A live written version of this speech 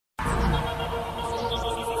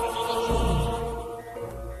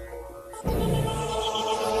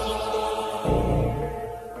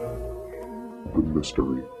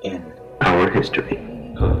history. In our history.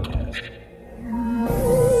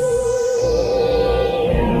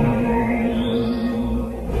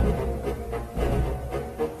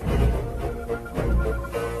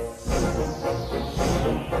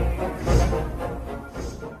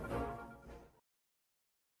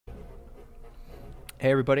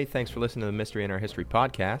 Hey everybody, thanks for listening to the Mystery in Our History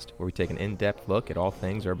podcast, where we take an in-depth look at all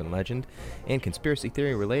things urban legend and conspiracy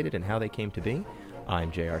theory related and how they came to be.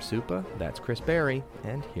 I'm J.R. Supa, that's Chris Berry,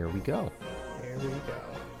 and here we go. Here we go.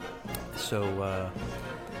 So,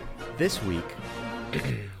 this week,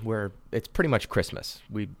 it's pretty much Christmas.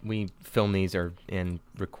 We film these and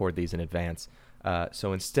record these in advance.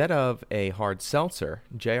 So instead of a hard seltzer,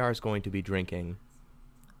 JR is going to be drinking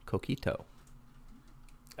Coquito.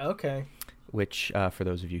 Okay. Which, for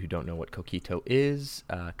those of you who don't know what Coquito is,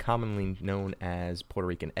 commonly known as Puerto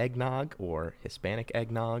Rican eggnog or Hispanic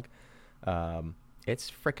eggnog.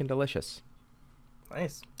 It's frickin' delicious.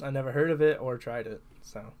 Nice. I never heard of it or tried it,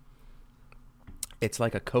 so. It's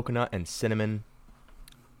like a coconut and cinnamon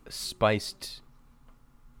spiced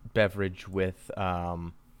beverage with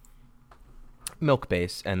milk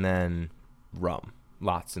base and then rum.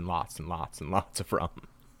 Lots and lots and lots and lots of rum.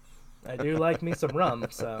 I do like me some rum,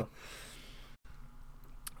 so.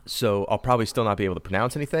 So I'll probably still not be able to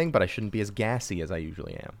pronounce anything, but I shouldn't be as gassy as I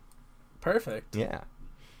usually am. Perfect. Yeah.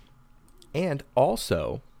 And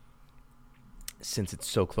also, since it's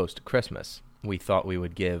so close to Christmas, we thought we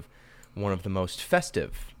would give one of the most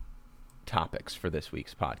festive topics for this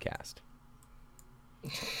week's podcast.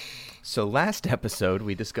 So last episode,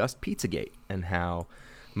 we discussed Pizzagate and how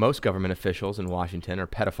most government officials in Washington are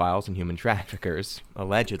pedophiles and human traffickers,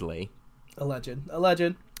 allegedly. Alleged.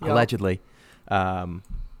 Yep. Allegedly.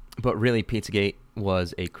 But really, Pizzagate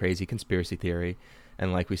was a crazy conspiracy theory,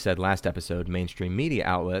 and like we said last episode, mainstream media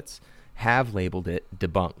outlets have labeled it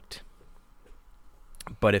debunked.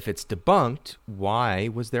 But if it's debunked, why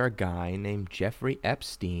was there a guy named Jeffrey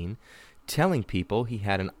Epstein telling people he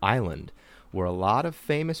had an island where a lot of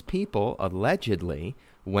famous people allegedly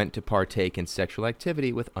went to partake in sexual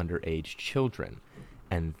activity with underage children?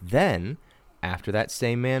 And then, after that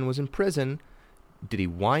same man was in prison, why did he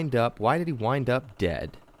wind up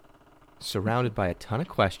dead? Surrounded by a ton of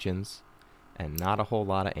questions and not a whole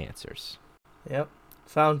lot of answers. Yep.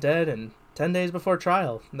 Found dead and 10 days before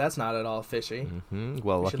trial. That's not at all fishy. Mm-hmm.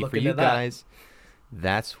 Well, lucky for you guys,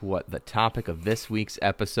 that's what the topic of this week's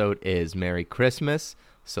episode is. Merry Christmas.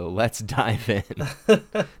 So let's dive in.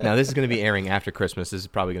 Now, this is going to be airing after Christmas. This is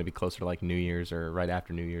probably going to be closer to like New Year's or right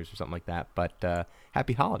after New Year's or something like that. But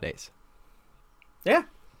happy holidays. Yeah.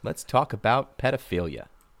 Let's talk about pedophilia.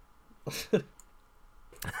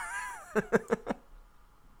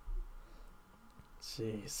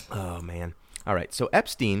 Jeez. Oh, man. All right. So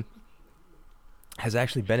Epstein has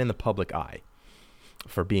actually been in the public eye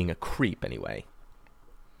for being a creep anyway,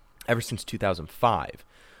 ever since 2005,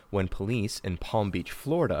 when police in Palm Beach,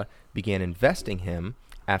 Florida, began investing him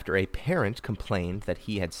after a parent complained that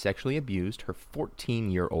he had sexually abused her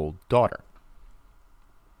 14-year-old daughter.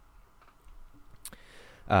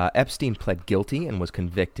 Epstein pled guilty and was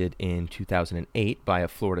convicted in 2008 by a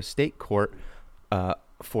Florida state court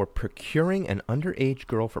for procuring an underage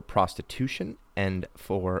girl for prostitution and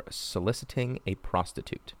for soliciting a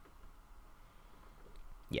prostitute.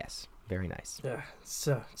 Yes, very nice. Yeah,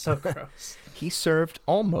 so gross. He served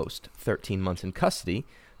almost 13 months in custody,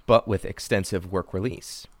 but with extensive work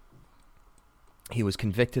release. He was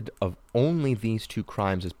convicted of only these two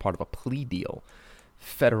crimes as part of a plea deal.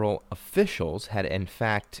 Federal officials had, in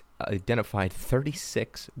fact, identified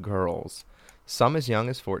 36 girls, some as young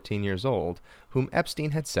as 14 years old, whom Epstein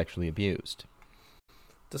had sexually abused.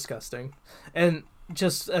 Disgusting. And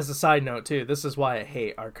just as a side note, too, this is why I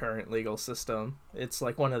hate our current legal system. It's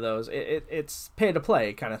like one of those, it's pay to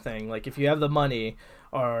play kind of thing. Like, if you have the money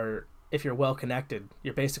or if you're well connected,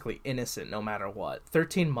 you're basically innocent no matter what.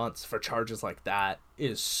 13 months for charges like that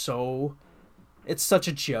is it's such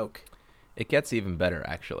a joke. It gets even better,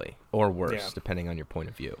 actually, or worse, Yeah. depending on your point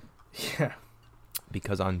of view. Yeah.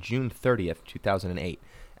 Because on June 30th, 2008,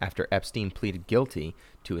 after Epstein pleaded guilty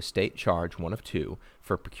to a state charge, one of two,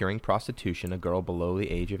 for procuring prostitution a girl below the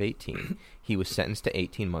age of 18, he was sentenced to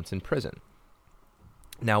 18 months in prison.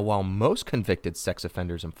 Now, while most convicted sex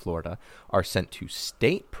offenders in Florida are sent to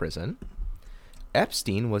state prison,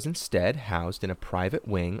 Epstein was instead housed in a private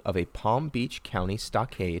wing of a Palm Beach County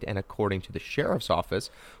stockade and, according to the sheriff's office,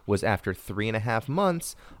 was after 3.5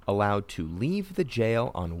 months allowed to leave the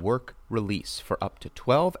jail on work release for up to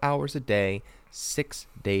 12 hours a day, 6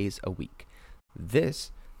 days a week.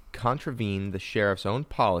 This contravened the sheriff's own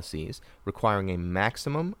policies, requiring a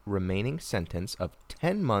maximum remaining sentence of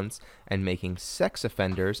 10 months and making sex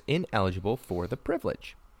offenders ineligible for the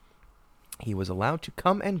privilege. He was allowed to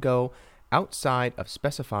come and go outside of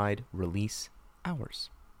specified release hours.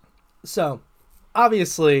 So,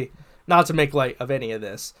 obviously, not to make light of any of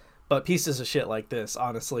this, but pieces of shit like this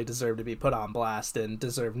honestly deserve to be put on blast and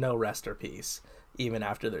deserve no rest or peace, even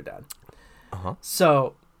after they're dead. Uh-huh.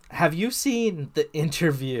 So, have you seen the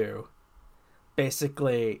interview?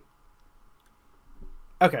 Basically,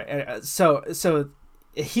 okay. So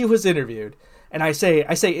he was interviewed, and I say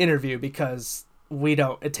interview because we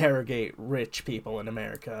don't interrogate rich people in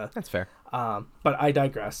America. That's fair. But I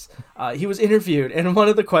digress. He was interviewed, and one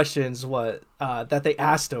of the questions that they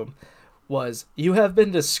asked him was, "You have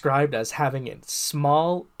been described as having a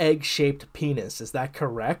small egg-shaped penis. Is that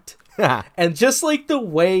correct?" And just like the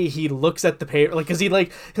way he looks at the paper, like, cause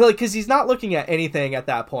he's not looking at anything at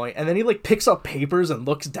that point, and then he like picks up papers and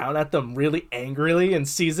looks down at them really angrily and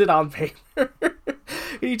sees it on paper.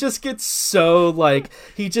 He just gets so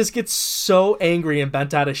angry and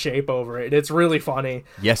bent out of shape over it. It's really funny.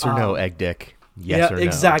 Yes or no, Egg Dick? Yes or no?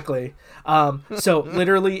 Exactly. So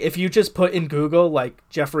literally, if you just put in Google like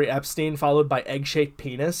Jeffrey Epstein followed by egg-shaped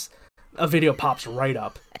penis, a video pops right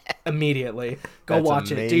up immediately. Go That's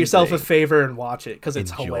watch amazing. it. Do yourself a favor and watch it because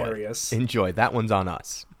it's Enjoy. hilarious. Enjoy. That one's on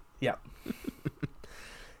us. Yeah.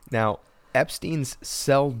 Now, Epstein's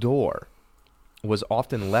cell door was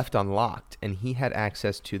often left unlocked, and he had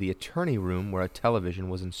access to the attorney room where a television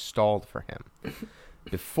was installed for him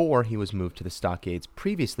before he was moved to the Stockade's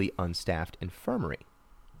previously unstaffed infirmary.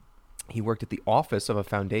 He worked at the office of a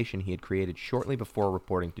foundation he had created shortly before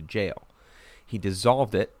reporting to jail. He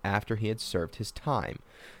dissolved it after he had served his time,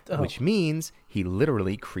 which means he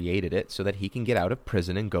literally created it so that he can get out of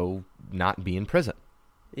prison and go not be in prison.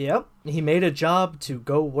 Yep. He made a job to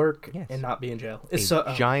go work Yes. and not be in jail. It's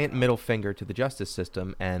a giant middle finger to the justice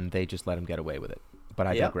system, and they just let him get away with it. But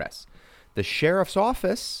I digress. The sheriff's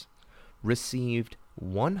office received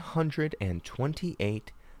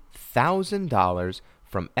 $128,000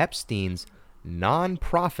 from Epstein's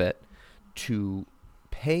nonprofit to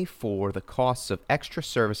pay for the costs of extra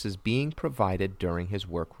services being provided during his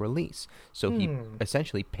work release. So he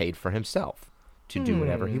essentially paid for himself to do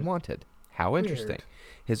whatever he wanted. How interesting. Weird.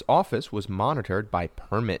 His office was monitored by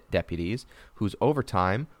permit deputies whose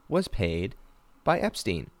overtime was paid by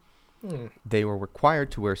Epstein. They were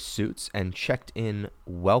required to wear suits and checked in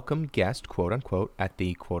welcome guest, quote unquote, at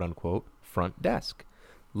the quote unquote front desk.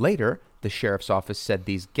 Later, the sheriff's office said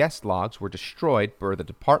these guest logs were destroyed per the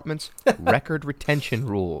department's record retention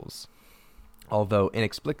rules. Although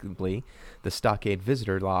inexplicably, the Stockade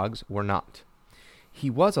visitor logs were not. He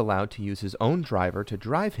was allowed to use his own driver to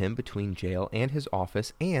drive him between jail and his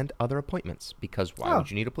office and other appointments, because why would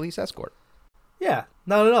you need a police escort? Yeah,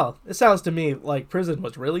 not at all. It sounds to me like prison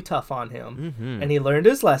was really tough on him, and he learned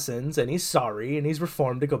his lessons, and he's sorry, and he's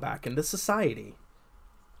reformed to go back into society.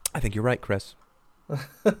 I think you're right, Chris.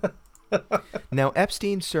 Now,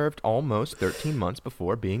 Epstein served almost 13 months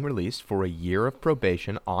before being released for a year of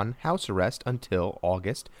probation on house arrest until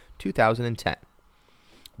August 2010.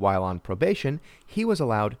 While on probation, he was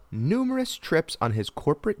allowed numerous trips on his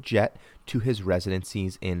corporate jet to his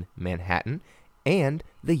residencies in Manhattan and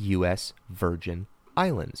the U.S. Virgin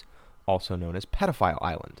Islands, also known as Pedophile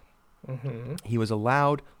Island. He was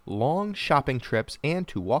allowed long shopping trips and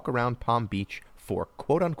to walk around Palm Beach for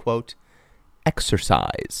quote-unquote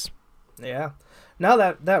exercise. Yeah. Now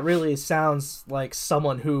that really sounds like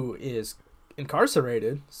someone who is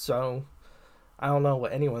incarcerated, so I don't know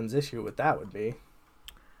what anyone's issue with that would be.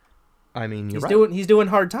 I mean, he's doing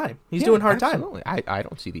hard time. He's doing hard absolutely. I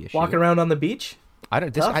don't see the issue. Walking around on the beach?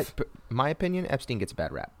 My opinion, Epstein gets a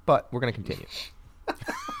bad rap, but we're going to continue.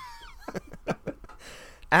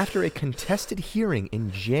 After a contested hearing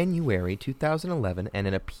in January 2011 and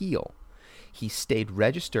an appeal, he stayed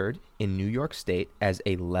registered in New York State as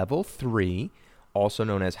a Level 3, also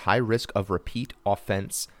known as high risk of repeat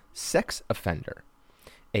offense sex offender,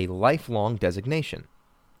 a lifelong designation.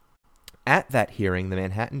 At that hearing, the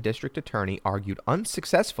Manhattan District Attorney argued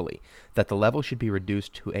unsuccessfully that the level should be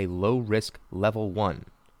reduced to a low-risk Level 1.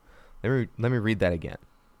 Let me read that again,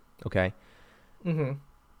 okay?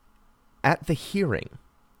 At the hearing,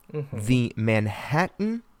 the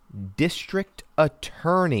Manhattan District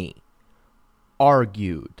Attorney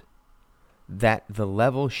argued that the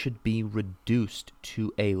level should be reduced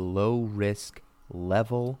to a low-risk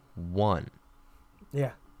Level 1.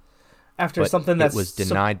 Yeah. After But something that was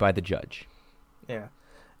denied by the judge. Yeah.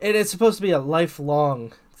 And it's supposed to be a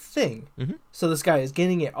lifelong thing. Mm-hmm. So this guy is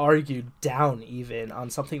getting it argued down even on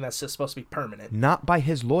something that's just supposed to be permanent. Not by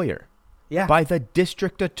his lawyer. Yeah. By the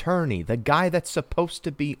district attorney, the guy that's supposed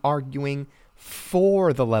to be arguing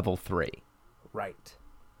for the level 3. Right.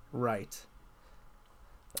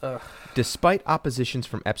 Despite oppositions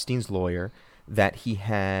from Epstein's lawyer that he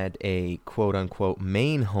had a quote-unquote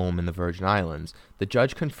main home in the Virgin Islands, the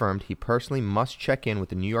judge confirmed he personally must check in with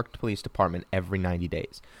the New York Police Department every 90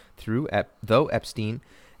 days. Though Epstein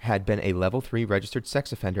had been a level 3 registered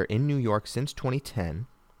sex offender in New York since 2010,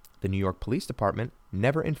 the New York Police Department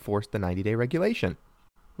never enforced the 90-day regulation.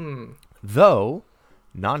 Though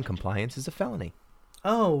non-compliance is a felony.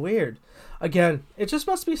 Oh, weird. Again, it just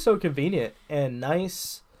must be so convenient and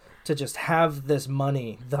nice to just have this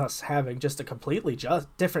money, thus having just a completely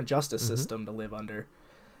different justice system to live under.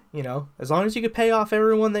 You know, as long as you could pay off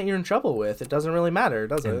everyone that you're in trouble with, it doesn't really matter,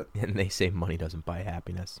 does it? And they say money doesn't buy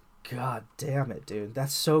happiness. God damn it, dude.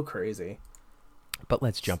 That's so crazy. But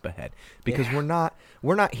let's jump ahead, because we're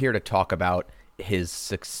not here to talk about his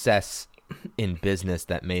success in business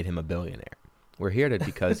that made him a billionaire. We're here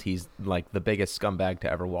because he's like the biggest scumbag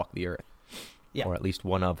to ever walk the earth. Yeah. Or at least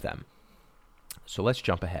one of them. So let's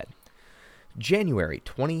jump ahead. January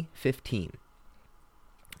 2015.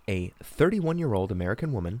 A 31-year-old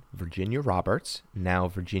American woman, Virginia Roberts, now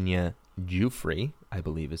Virginia Giuffre, I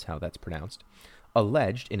believe is how that's pronounced,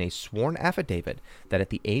 alleged in a sworn affidavit that at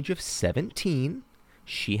the age of 17,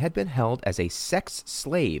 she had been held as a sex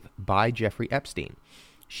slave by Jeffrey Epstein.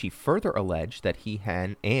 She further alleged that he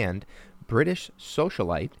and British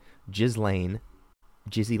socialite Ghislaine,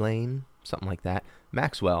 something like that,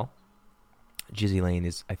 Maxwell, Ghislaine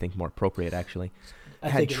is, I think, more appropriate, actually,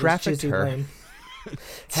 had trafficked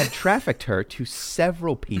her to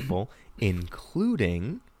several people,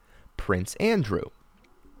 including Prince Andrew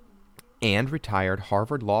and retired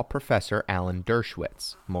Harvard Law professor Alan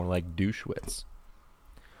Dershowitz, more like Douchewitz.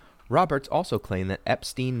 Roberts also claimed that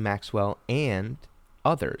Epstein, Maxwell, and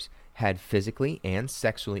others had physically and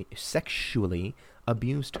sexually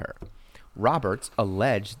abused her. Roberts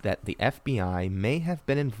alleged that the FBI may have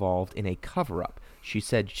been involved in a cover-up. She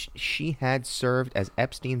said she had served as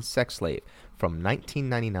Epstein's sex slave from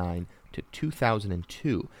 1999 to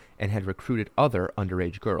 2002 and had recruited other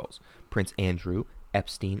underage girls. Prince Andrew,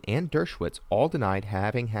 Epstein, and Dershowitz all denied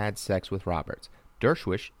having had sex with Roberts.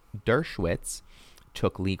 Dershowitz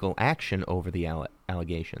took legal action over the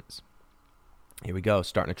allegations. Here we go,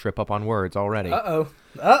 starting to trip up on words already.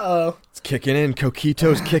 Uh-oh. It's kicking in.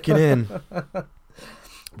 Coquito's kicking in.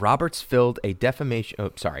 Roberts filed a defamation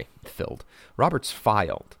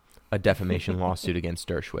lawsuit against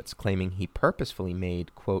Dershowitz, claiming he purposefully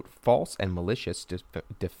made, quote, false and malicious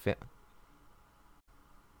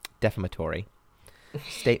defamatory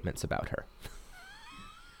statements about her.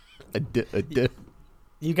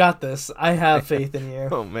 You got this. I have faith in you.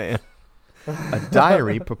 Oh, man. A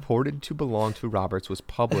diary purported to belong to Roberts was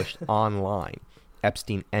published online.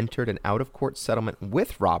 Epstein entered an out-of-court settlement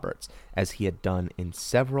with Roberts, as he had done in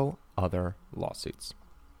several other lawsuits.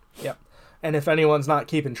 Yep. And if anyone's not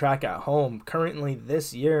keeping track at home, currently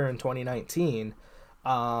this year in 2019,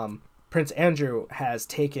 Prince Andrew has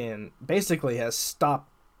stopped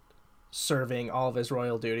serving all of his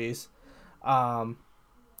royal duties,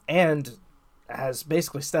 and has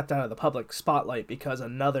basically stepped out of the public spotlight because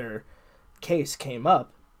another case came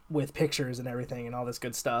up with pictures and everything and all this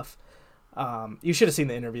good stuff. You should have seen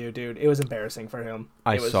the interview, dude. It was embarrassing for him.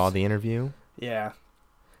 I saw the interview. Yeah.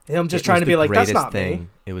 Him just trying to be like, that's not me.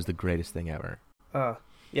 It was the greatest thing ever.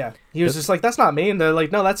 Yeah. He was just like, that's not me. And they're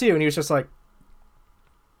like, no, that's you. And he was just like,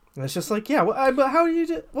 and it's just like, yeah, but how are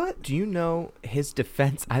you what? Do you know his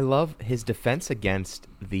defense? I love his defense against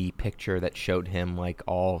the picture that showed him like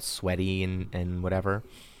all sweaty and whatever.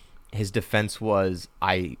 His defense was,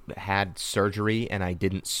 I had surgery and I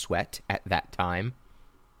didn't sweat at that time.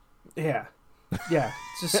 Yeah.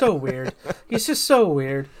 It's just so weird. He's just so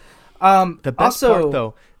weird. The best part,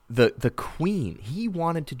 though, the Queen, he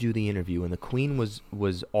wanted to do the interview, and the Queen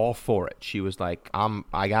was all for it. She was like,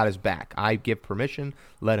 I got his back. I give permission.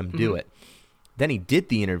 Let him do it. Then he did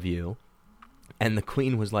the interview, and the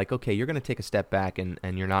Queen was like, okay, you're going to take a step back, and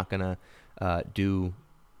you're not going to do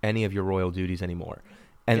any of your royal duties anymore.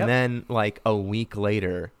 And then, like, a week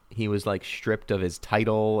later, he was, like, stripped of his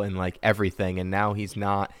title and, like, everything. And now he's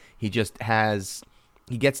not. He just has.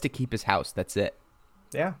 He gets to keep his house. That's it.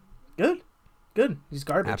 Yeah. Good. He's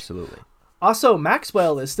garbage. Absolutely. Also,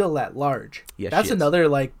 Maxwell is still at large. Yes, that's another,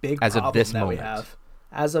 like, big As problem of this that moment. we have.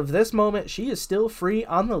 As of this moment, she is still free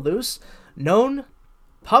on the loose. Known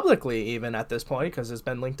publicly even at this point because it's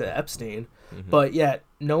been linked to Epstein, but yet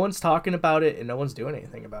no one's talking about it and no one's doing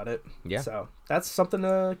anything about it. Yeah. So that's something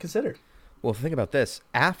to consider. Well, think about this.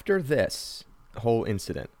 After this whole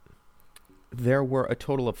incident, there were a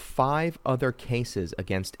total of 5 other cases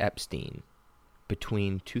against Epstein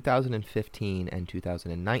between 2015 and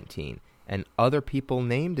 2019. And other people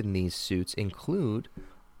named in these suits include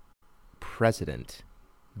President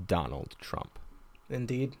Donald Trump.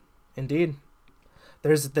 Indeed.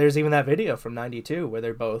 There's even that video from '92 where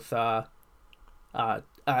they're both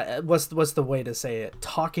what's the way to say it?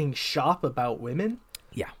 Talking shop about women.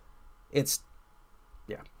 Yeah. It's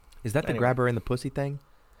Is that the Anyway. grab her in the pussy thing?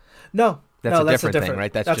 No. That's no, a different thing,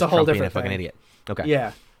 right? That's just a whole Trump being different a fucking thing. idiot. Okay.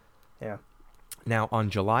 Yeah. Now, on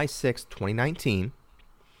July 6, 2019,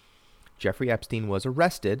 Jeffrey Epstein was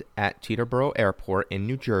arrested at Teterboro Airport in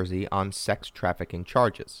New Jersey on sex trafficking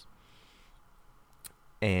charges.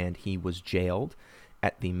 And he was jailed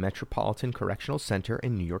at the Metropolitan Correctional Center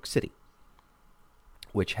in New York City,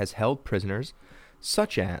 which has held prisoners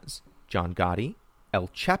such as John Gotti, El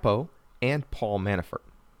Chapo, and Paul Manafort.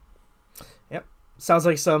 Yep. Sounds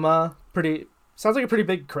like a pretty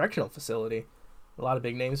big correctional facility. A lot of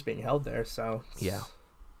big names being held there, so Yeah.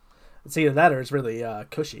 it's either that or it's really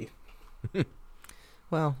cushy.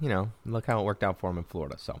 Well, look how it worked out for him in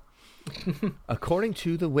Florida. So, according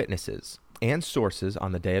to the witnesses and sources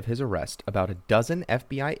on the day of his arrest, about a dozen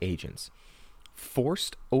FBI agents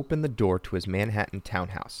forced open the door to his Manhattan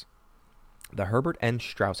townhouse, the Herbert N.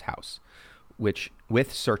 Strauss house,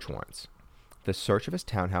 with search warrants. The search of his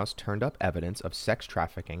townhouse turned up evidence of sex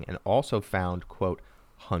trafficking and also found, quote,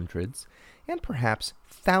 hundreds and perhaps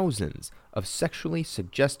thousands of sexually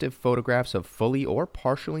suggestive photographs of fully or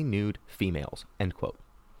partially nude females, end quote.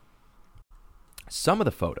 Some of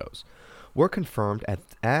the photos were confirmed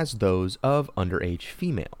as those of underage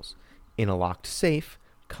females. In a locked safe,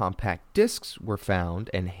 compact discs were found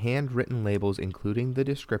and handwritten labels including the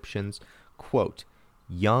descriptions, quote,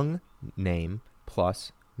 young name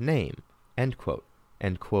plus name, end quote,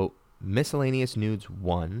 miscellaneous nudes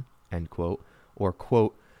 1, end quote, or,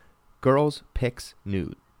 quote, girls pics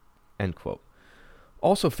nude, end quote.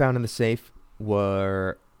 Also found in the safe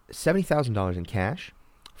were $70,000 in cash,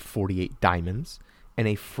 48 diamonds, and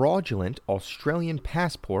a fraudulent Australian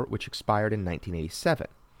passport which expired in 1987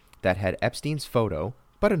 that had Epstein's photo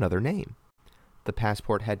but another name. The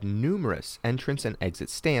passport had numerous entrance and exit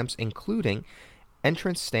stamps, including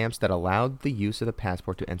entrance stamps that allowed the use of the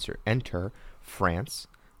passport to enter France,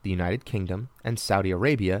 the United Kingdom, and Saudi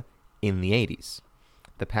Arabia in the 80s.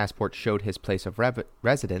 The passport showed his place of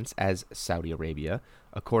residence as Saudi Arabia.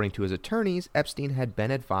 According to his attorneys, Epstein had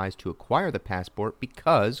been advised to acquire the passport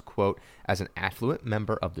because, quote, as an affluent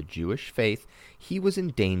member of the Jewish faith, he was in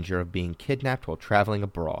danger of being kidnapped while traveling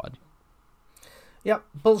abroad. Yep,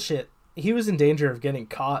 bullshit. He was in danger of getting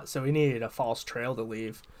caught, so he needed a false trail to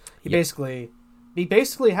leave. He basically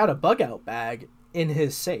had a bug out bag in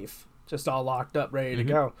his safe, just all locked up, ready to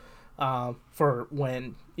go, for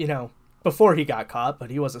when, before he got caught,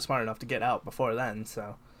 but he wasn't smart enough to get out before then,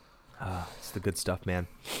 so. It's the good stuff, man.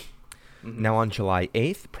 Now, on July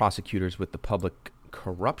 8th, prosecutors with the Public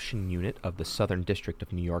Corruption Unit of the Southern District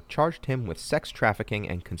of New York charged him with sex trafficking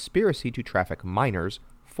and conspiracy to traffic minors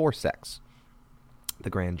for sex. The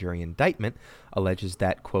grand jury indictment alleges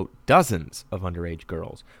that, quote, dozens of underage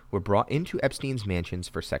girls were brought into Epstein's mansions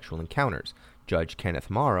for sexual encounters. Judge Kenneth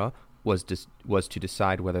Mara was to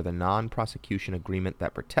decide whether the non-prosecution agreement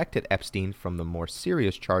that protected Epstein from the more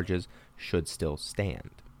serious charges should still stand.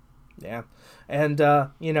 Yeah. And,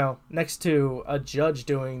 next to a judge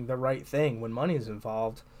doing the right thing when money is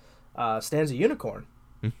involved, stands a unicorn.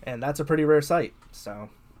 And that's a pretty rare sight, so.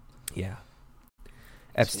 Yeah.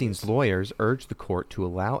 Epstein's lawyers urged the court to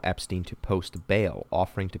allow Epstein to post bail,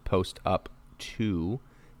 offering to post up to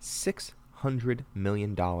 $600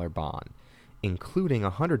 million bond, including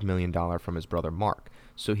 $100 million from his brother Mark,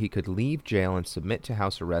 so he could leave jail and submit to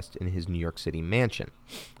house arrest in his New York City mansion.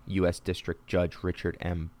 U.S. District Judge Richard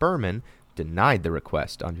M. Berman denied the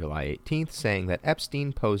request on July 18th, saying that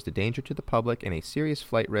Epstein posed a danger to the public and a serious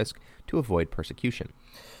flight risk to avoid persecution.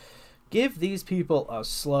 Give these people a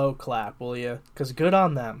slow clap, will you? Because good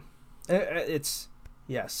on them.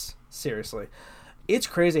 Yes, seriously. It's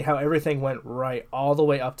crazy how everything went right all the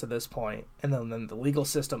way up to this point, and then the legal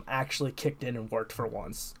system actually kicked in and worked for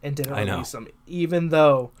once and didn't release them, even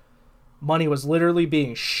though money was literally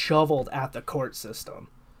being shoveled at the court system.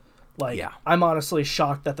 I'm honestly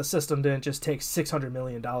shocked that the system didn't just take $600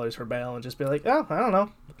 million for bail and just be like, oh, I don't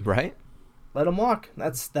know. Right? Let them walk.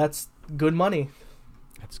 That's good money.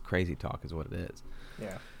 That's crazy talk is what it is.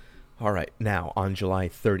 Yeah. All right, now on July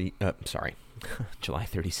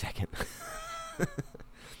 32nd.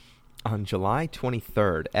 On July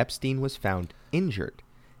 23rd, Epstein was found injured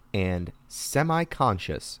and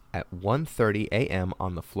semi-conscious at 1:30 a.m.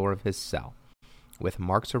 on the floor of his cell, with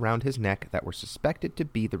marks around his neck that were suspected to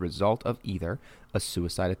be the result of either a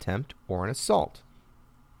suicide attempt or an assault.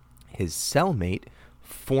 His cellmate,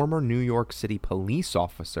 former New York City police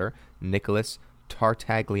officer Nicholas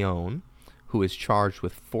Tartaglione, who is charged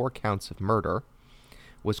with 4 counts of murder,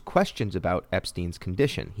 was questioned about Epstein's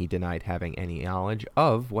condition. He denied having any knowledge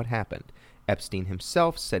of what happened. Epstein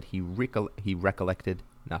himself said he recollected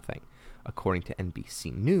nothing. According to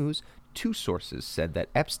NBC News, 2 sources said that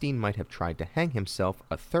Epstein might have tried to hang himself.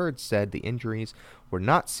 A third said the injuries were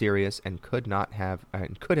not serious and could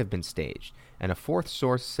have been staged. And a 4th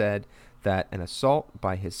source said that an assault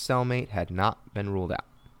by his cellmate had not been ruled out.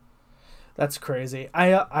 That's crazy.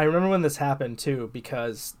 I remember when this happened too,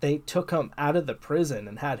 because they took him out of the prison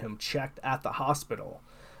and had him checked at the hospital,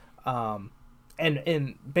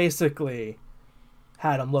 and basically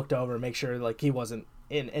had him looked over and make sure like he wasn't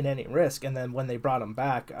in any risk. And then when they brought him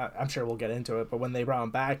back, I'm sure we'll get into it, but when they brought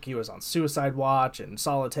him back, he was on suicide watch and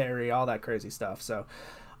solitary, all that crazy stuff. So,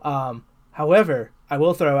 however, I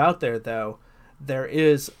will throw out there though, there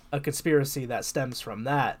is a conspiracy that stems from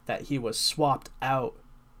that he was swapped out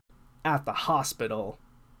at the hospital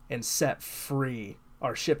and set free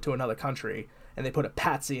or shipped to another country, and they put a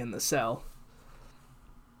patsy in the cell.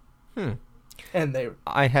 And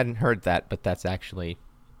I hadn't heard that, but that's actually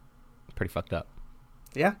pretty fucked up.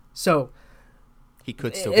 Yeah. So he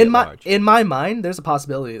could still be large. In my mind, there's a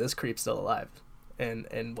possibility this creep's still alive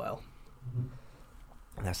and well.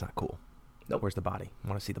 That's not cool. Nope. Where's the body? I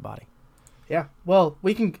want to see the body. Yeah. Well,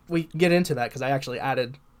 we can get into that because I actually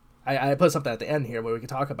added. I put something at the end here where we can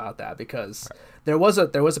talk about that because there was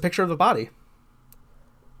a picture of the body.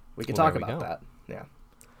 We can talk about that. Yeah.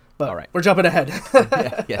 But all right. We're jumping ahead.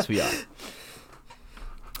 Yeah, yes, we are.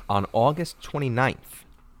 On August 29th,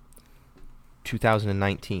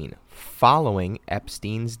 2019, following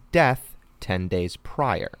Epstein's death 10 days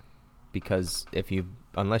prior, because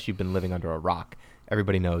unless you've been living under a rock,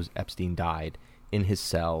 everybody knows Epstein died in his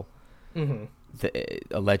cell. Mm-hmm. The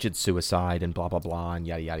alleged suicide and blah, blah, blah, and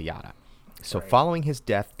yada, yada, yada. So following his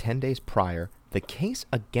death 10 days prior, the case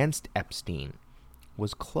against Epstein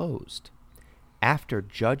was closed after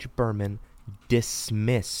Judge Berman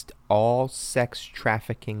dismissed all sex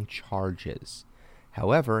trafficking charges.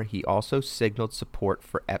 However, he also signaled support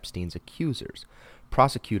for Epstein's accusers.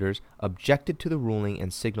 Prosecutors objected to the ruling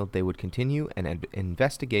and signaled they would continue an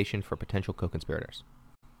investigation for potential co-conspirators.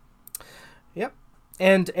 Yep.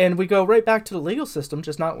 And we go right back to the legal system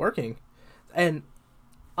just not working. And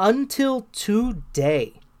until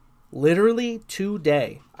today, literally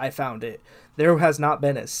today, I found it, there has not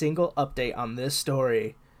been a single update on this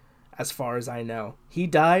story as far as I know. He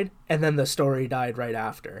died, and then the story died right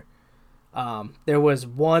after. There was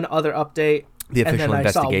one other update. The official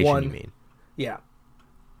investigation, you mean? Yeah.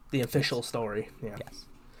 The official story. Yeah. Yes.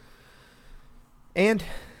 And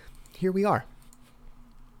here we are.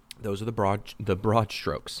 Those are the broad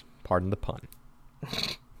strokes, pardon the pun,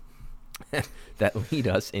 that lead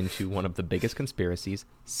us into one of the biggest conspiracies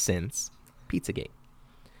since Pizzagate.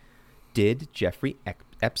 Did Jeffrey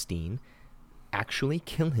Epstein actually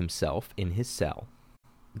kill himself in his cell?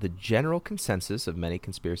 The general consensus of many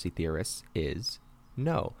conspiracy theorists is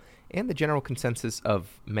no. And the general consensus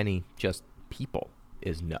of many just people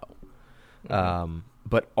is no. Mm-hmm.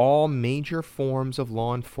 But all major forms of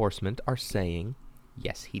law enforcement are saying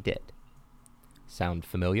yes, he did. Sound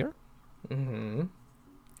familiar? Mm-hmm.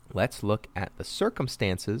 Let's look at the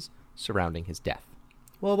circumstances surrounding his death.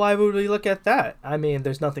 Well, why would we look at that? I mean,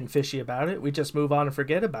 there's nothing fishy about it. We just move on and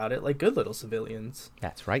forget about it like good little civilians.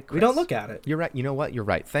 That's right, Chris. We don't look at it. You're right. You know what? You're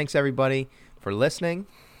right. Thanks, everybody, for listening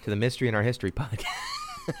to the Mystery in Our History podcast.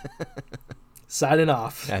 Signing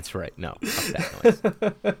off. That's right. No, fuck that noise.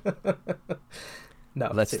 No,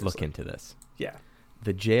 let's seriously. look into this. Yeah.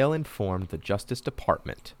 The jail informed the Justice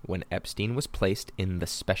Department when Epstein was placed in the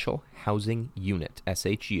Special Housing Unit,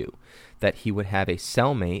 SHU, that he would have a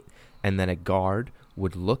cellmate and then a guard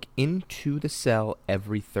would look into the cell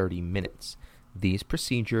every 30 minutes. These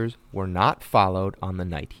procedures were not followed on the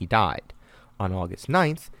night he died. On August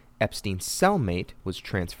 9th, Epstein's cellmate was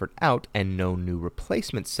transferred out and no new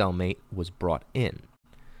replacement cellmate was brought in.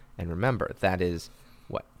 And remember, that is,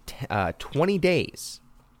 20 days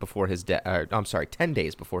before his death. 10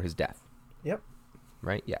 days before his death. Yep.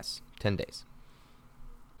 Right? Yes, 10 days.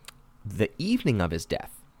 The evening of his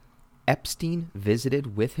death, Epstein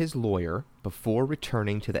visited with his lawyer before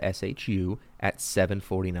returning to the SHU at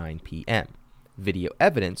 7:49 p.m. Video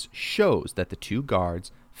evidence shows that the two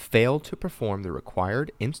guards failed to perform the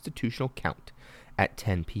required institutional count at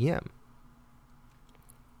 10 p.m.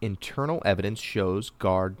 Internal evidence shows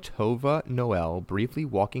guard Tova Noel briefly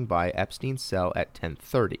walking by Epstein's cell at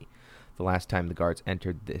 10:30, the last time the guards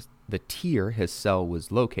entered the tier his cell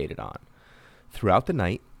was located on. Throughout the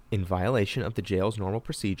night, in violation of the jail's normal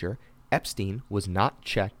procedure, Epstein was not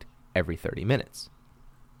checked every 30 minutes.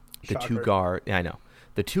 The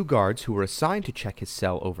two guards who were assigned to check his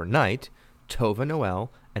cell overnight, Tova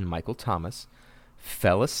Noel and Michael Thomas,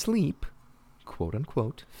 fell asleep, quote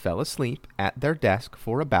unquote, at their desk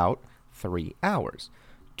for about 3 hours.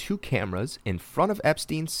 2 cameras in front of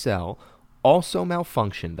Epstein's cell also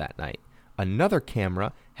malfunctioned that night. Another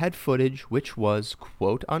camera had footage which was,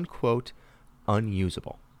 quote unquote,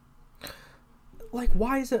 unusable. Like,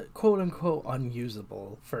 why is it quote unquote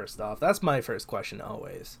unusable? First off, that's my first question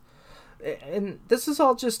always. And this is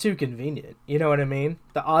all just too convenient. You know what I mean?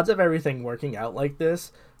 The odds of everything working out like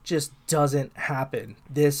this just doesn't happen.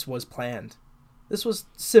 This was planned. This was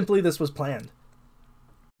planned.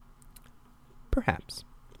 Perhaps.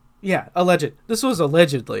 Yeah, alleged. This was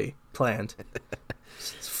allegedly planned.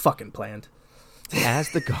 It's fucking planned.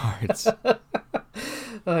 As the guards...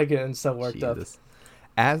 I'm getting so worked up.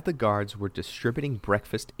 As the guards were distributing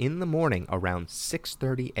breakfast in the morning around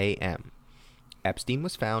 6:30 a.m., Epstein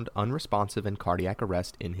was found unresponsive and cardiac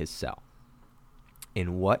arrest in his cell.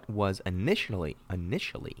 In what was initially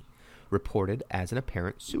reported as an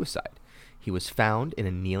apparent suicide, he was found in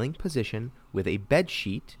a kneeling position with a bed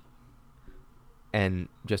sheet. And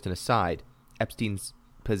just an aside, Epstein's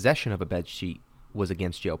possession of a bed sheet was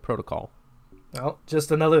against jail protocol. Well,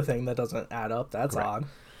 just another thing that doesn't add up. That's Correct. odd.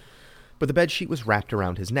 But the bed sheet was wrapped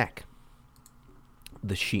around his neck.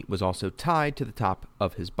 The sheet was also tied to the top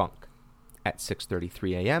of his bunk. At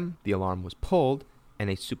 6:33 a.m., the alarm was pulled, and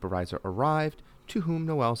a supervisor arrived, to whom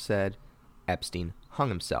Noel said Epstein hung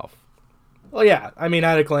himself. Well, yeah. I mean,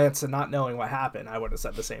 at a glance and not knowing what happened, I would have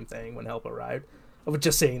said the same thing when help arrived. With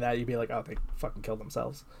just seeing that, you'd be like, oh, they fucking killed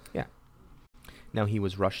themselves. Yeah. Now, he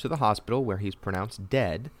was rushed to the hospital where he's pronounced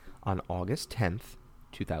dead on August 10th,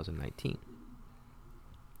 2019.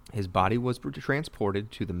 His body was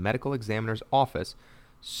transported to the medical examiner's office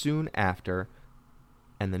soon after,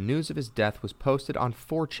 and the news of his death was posted on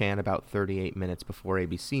 4chan about 38 minutes before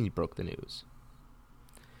ABC broke the news.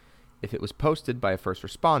 If it was posted by a first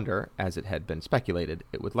responder, as it had been speculated,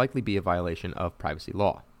 it would likely be a violation of privacy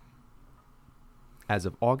law. As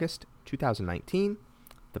of August 2019,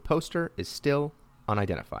 the poster is still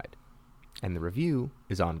unidentified, and the review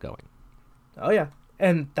is ongoing. Oh, yeah.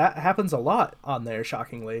 And that happens a lot on there,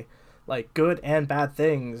 shockingly. Like, good and bad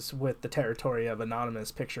things with the territory of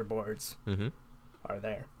anonymous picture boards are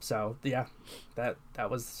there. So, yeah, that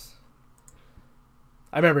was...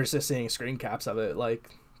 I remember just seeing screen caps of it,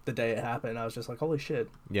 like, the day it happened. I was just like, holy shit.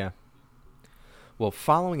 Yeah. Well,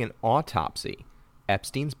 following an autopsy,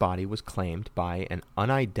 Epstein's body was claimed by an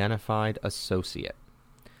unidentified associate,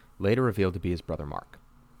 later revealed to be his brother Mark.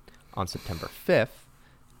 On September 5th,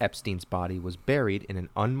 Epstein's body was buried in an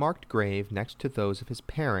unmarked grave next to those of his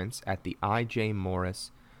parents at the I.J. Morris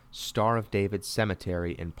Star of David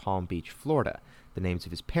Cemetery in Palm Beach, Florida. The names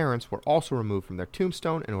of his parents were also removed from their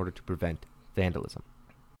tombstone in order to prevent vandalism.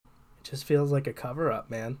 It just feels like a cover-up,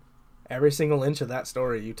 man. Every single inch of that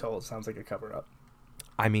story you told sounds like a cover-up.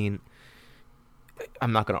 I mean,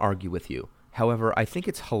 I'm not going to argue with you. However, I think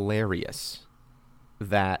it's hilarious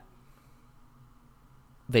that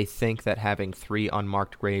they think that having 3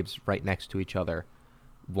 unmarked graves right next to each other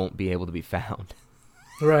won't be able to be found.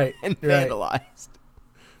 Right. And vandalized.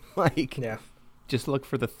 Like, yeah. Just look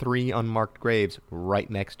for the 3 unmarked graves right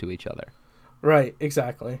next to each other. Right,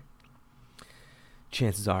 exactly.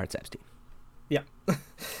 Chances are it's Epstein. Yeah.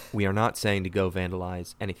 We are not saying to go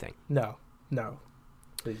vandalize anything. No.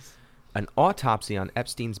 Please. An autopsy on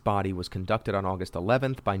Epstein's body was conducted on August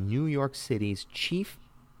 11th by New York City's chief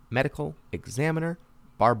medical examiner,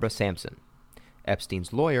 Barbara Sampson.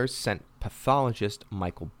 Epstein's lawyers sent pathologist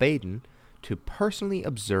Michael Baden to personally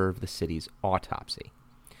observe the city's autopsy.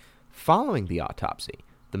 Following the autopsy,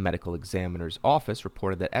 the medical examiner's office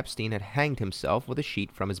reported that Epstein had hanged himself with a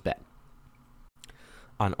sheet from his bed.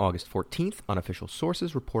 On August 14th, unofficial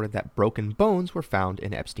sources reported that broken bones were found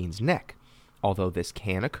in Epstein's neck, although this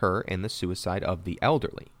can occur in the suicide of the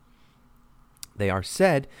elderly. They are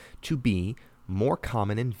said to be more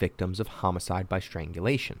common in victims of homicide by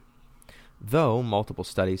strangulation, though multiple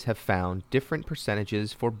studies have found different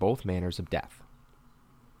percentages for both manners of death.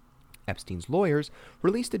 Epstein's lawyers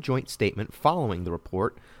released a joint statement following the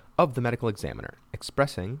report of the medical examiner,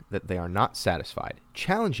 expressing that they are not satisfied,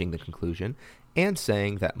 challenging the conclusion, and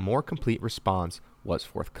saying that more complete response was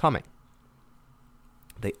forthcoming.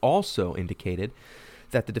 They also indicated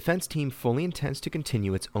that the defense team fully intends to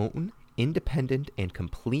continue its own independent and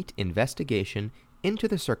complete investigation into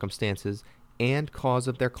the circumstances and cause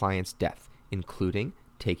of their client's death, including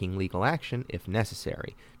taking legal action, if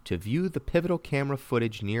necessary, to view the pivotal camera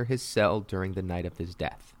footage near his cell during the night of his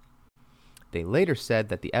death. They later said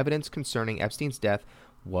that the evidence concerning Epstein's death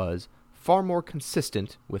was far more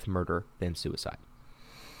consistent with murder than suicide.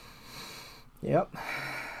 Yep.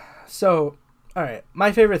 So, all right,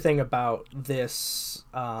 my favorite thing about this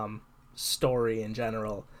story in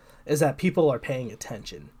general is that people are paying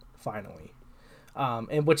attention, finally,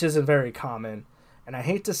 and which isn't very common. And I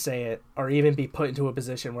hate to say it or even be put into a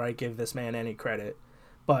position where I give this man any credit,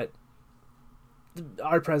 but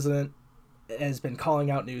our president has been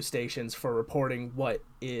calling out news stations for reporting what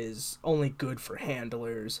is only good for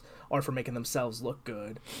handlers or for making themselves look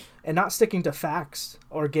good, and not sticking to facts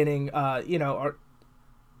or getting, and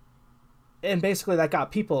basically that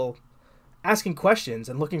got people asking questions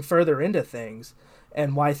and looking further into things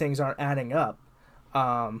and why things aren't adding up.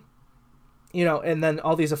 And then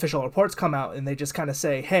all these official reports come out and they just kind of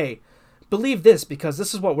say, hey, believe this because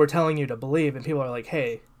this is what we're telling you to believe. And people are like,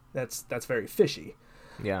 hey, that's very fishy.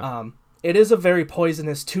 Yeah. It is a very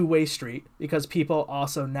poisonous two-way street because people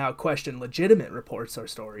also now question legitimate reports or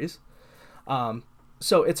stories.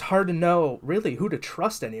 So it's hard to know really who to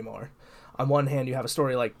trust anymore. On one hand, you have a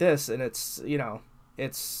story like this and it's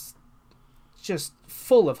just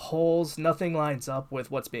full of holes. Nothing lines up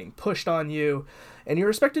with what's being pushed on you. And you're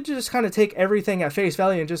expected to just kind of take everything at face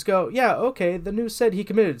value and just go, yeah, okay, the news said he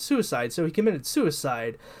committed suicide, so he committed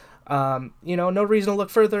suicide. No reason to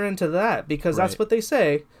look further into that because that's what they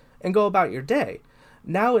say, and go about your day.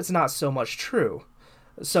 Now it's not so much true.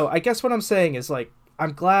 So I guess what I'm saying is, like,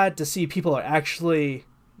 I'm glad to see people are actually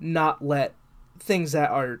not let things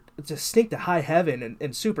that are just stink to high heaven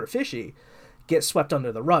and super fishy get swept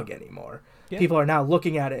under the rug anymore. Yeah. People are now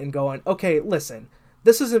looking at it and going, okay, listen,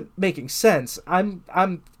 this isn't making sense.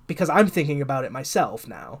 Because I'm thinking about it myself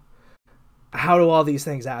now. How do all these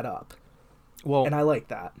things add up? Well, and I like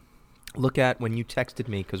that. Look at when you texted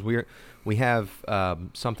me, because we have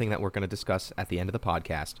something that we're going to discuss at the end of the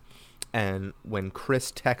podcast. And when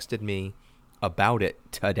Chris texted me about it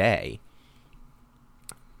today,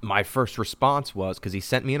 my first response was, because he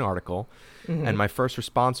sent me an article, and my first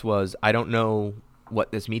response was, I don't know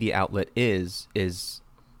what this media outlet is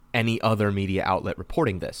any other media outlet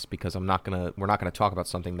reporting this, because we're not gonna talk about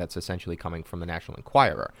something that's essentially coming from the National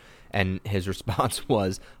Enquirer. And his response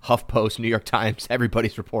was HuffPost, New York Times,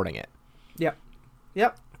 everybody's reporting it. Yep.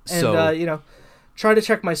 And try to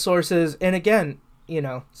check my sources. And again, you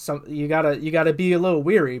gotta be a little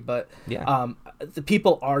weary, but the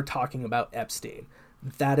people are talking about Epstein.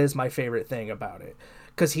 That is my favorite thing about it,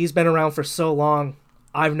 because he's been around for so long.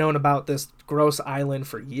 I've known about this gross island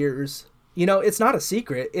for years. It's not a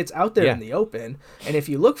secret. It's out there in the open. And if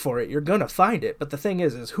you look for it, you're going to find it. But the thing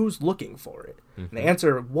is who's looking for it? And the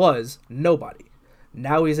answer was nobody.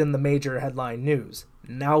 Now he's in the major headline news.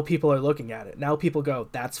 Now people are looking at it. Now people go,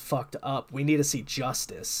 that's fucked up. We need to see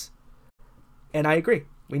justice. And I agree.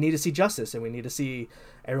 We need to see justice, and we need to see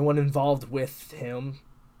everyone involved with him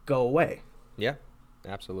go away. Yeah,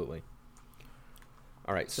 absolutely.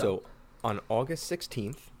 All right, so on August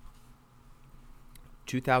 16th,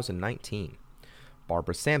 2019,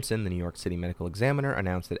 Barbara Sampson, the New York City Medical Examiner,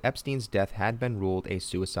 announced that Epstein's death had been ruled a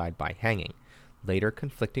suicide by hanging. Later,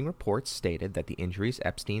 conflicting reports stated that the injuries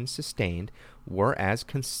Epstein sustained were as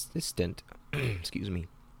consistent,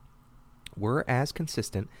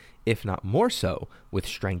 if not more so, with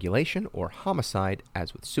strangulation or homicide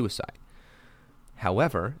as with suicide.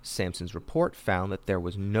 However, Sampson's report found that there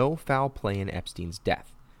was no foul play in Epstein's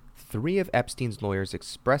death. 3 of Epstein's lawyers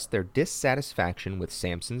expressed their dissatisfaction with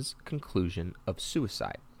Sampson's conclusion of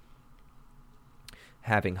suicide.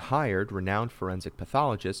 Having hired renowned forensic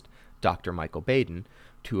pathologist Dr. Michael Baden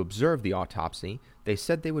to observe the autopsy, they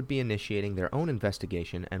said they would be initiating their own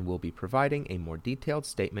investigation and will be providing a more detailed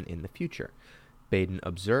statement in the future. Baden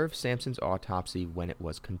observed Sampson's autopsy when it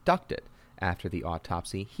was conducted. After the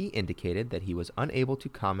autopsy, he indicated that he was unable to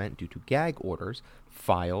comment due to gag orders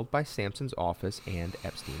filed by Sampson's office and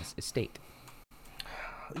Epstein's estate.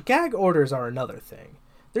 Gag orders are another thing.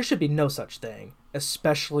 There should be no such thing,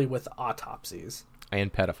 especially with autopsies.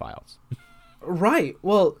 And pedophiles. Right.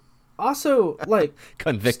 Well, also, like,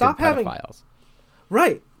 convicted pedophiles.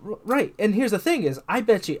 Right. And here's the thing is, I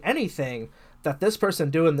bet you anything that this person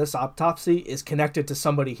doing this autopsy is connected to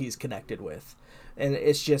somebody he's connected with. And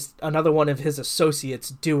it's just another one of his associates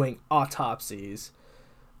doing autopsies.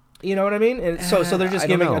 You know what I mean? And so they're just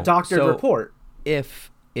giving a doctored report.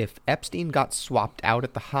 if Epstein got swapped out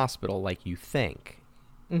at the hospital like you think,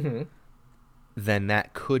 Mm-hmm. then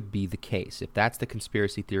that could be the case. If that's the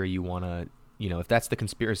conspiracy theory you want to, if that's the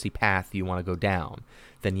conspiracy path you want to go down,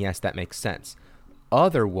 then yes, that makes sense.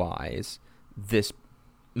 Otherwise, this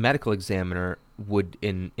medical examiner would,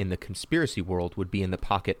 in the conspiracy world, would be in the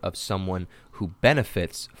pocket of someone who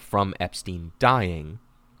benefits from Epstein dying,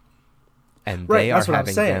 and Right, they are that's what I'm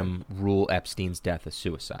having saying. them rule Epstein's death as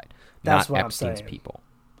suicide, That's not what I'm Epstein's saying. people.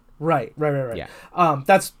 Right. Yeah.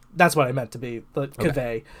 That's what I meant to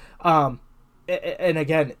convey. And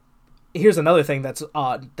again, here's another thing that's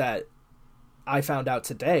odd that I found out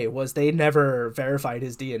today was they never verified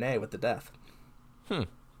his DNA with the death.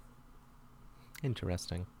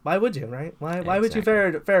 Interesting. Why would you, right? Why would you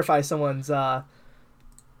Exactly. verify someone's them?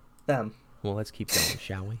 Well, let's keep going,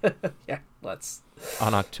 shall we? Yeah, let's.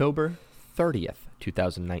 On October 30th,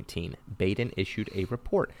 2019, Baden issued a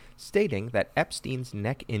report stating that Epstein's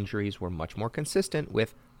neck injuries were much more consistent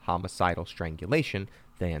with homicidal strangulation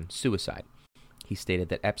than suicide. He stated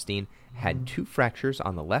that Epstein had 2 fractures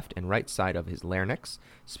on the left and right side of his larynx,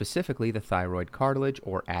 specifically the thyroid cartilage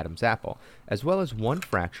or Adam's apple, as well as 1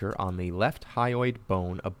 fracture on the left hyoid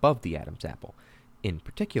bone above the Adam's apple. In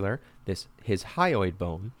particular, his hyoid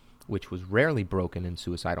bone, which was rarely broken in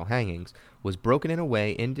suicidal hangings, was broken in a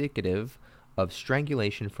way indicative of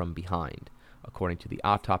strangulation from behind. According to the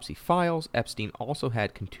autopsy files, Epstein also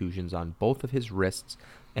had contusions on both of his wrists,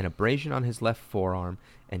 an abrasion on his left forearm,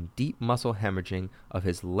 and deep muscle hemorrhaging of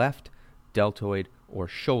his left deltoid or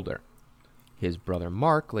shoulder. His brother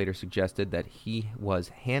Mark later suggested that he was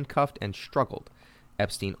handcuffed and struggled.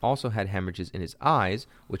 Epstein also had hemorrhages in his eyes,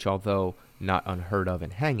 which, although not unheard of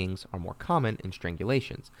in hangings, are more common in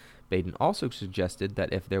strangulations. Baden also suggested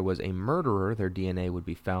that if there was a murderer, their DNA would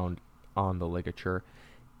be found on the ligature,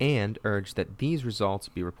 and urged that these results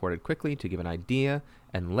be reported quickly to give an idea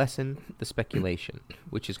and lessen the speculation,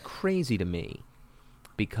 which is crazy to me,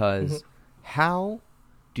 because how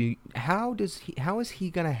is he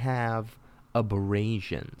going to have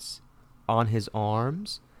abrasions on his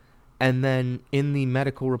arms, and then in the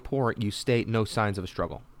medical report you state no signs of a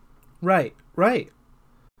struggle? Right.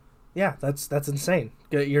 Yeah, that's insane.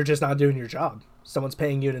 You're just not doing your job. Someone's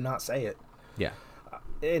paying you to not say it. Yeah.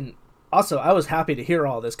 And also, I was happy to hear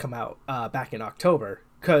all this come out back in October,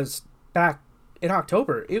 because back in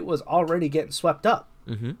October, it was already getting swept up.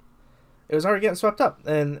 Mm-hmm. It was already getting swept up,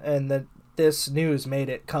 and this news made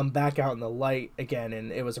it come back out in the light again,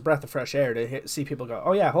 and it was a breath of fresh air to see people go,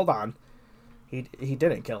 oh yeah, hold on. He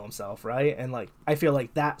didn't kill himself, right? And like, I feel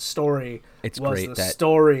like that story was the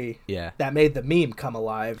story that made the meme come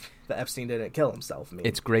alive. That Epstein didn't kill himself. Meme.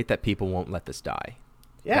 It's great that people won't let this die.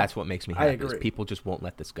 Yeah, that's what makes me happy. I agree. Is people just won't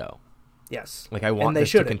let this go. Yes, like I want this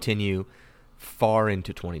to continue far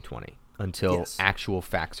into 2020 until actual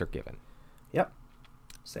facts are given. Yep,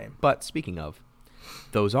 same. But speaking of,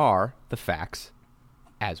 those are the facts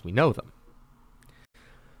as we know them.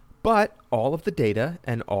 But all of the data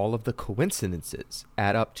and all of the coincidences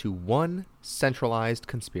add up to one centralized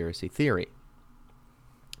conspiracy theory.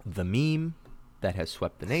 The meme that has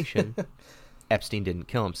swept the nation, Epstein didn't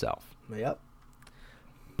kill himself. Yep.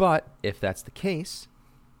 But if that's the case,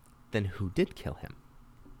 then who did kill him?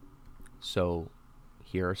 So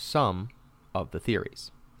here are some of the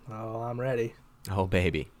theories. Oh, I'm ready. Oh,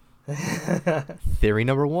 baby. Theory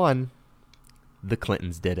number 1, the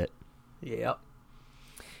Clintons did it. Yep.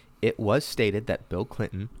 It was stated that Bill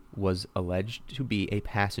Clinton was alleged to be a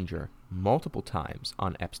passenger multiple times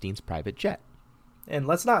on Epstein's private jet. And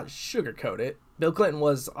let's not sugarcoat it. Bill Clinton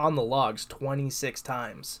was on the logs 26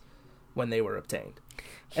 times when they were obtained.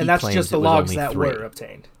 And that's just the logs that were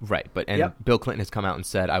obtained. Right, but Bill Clinton has come out and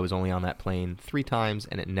said, I was only on that plane 3 times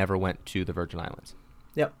and it never went to the Virgin Islands.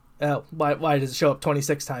 Yep. Why does it show up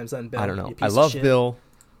 26 times then, Bill? I don't know. I love Bill,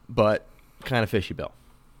 but kind of fishy Bill.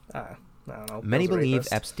 I don't know. Many believe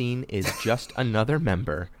Epstein is just another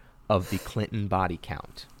member of the Clinton body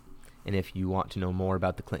count. And if you want to know more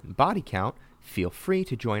about the Clinton body count, feel free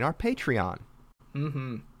to join our Patreon.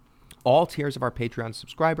 Mm-hmm. All tiers of our Patreon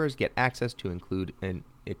subscribers get access to include an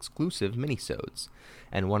exclusive minisodes,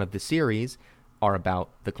 and one of the series are about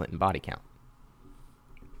the Clinton body count.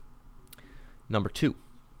 Number 2,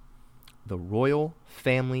 the royal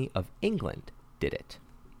family of England did it.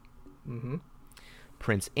 Mm-hmm.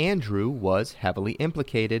 Prince Andrew was heavily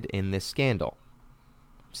implicated in this scandal.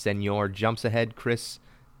 Senor jumps ahead, Chris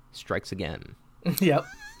strikes again. Yep,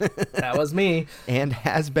 that was me. And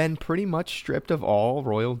has been pretty much stripped of all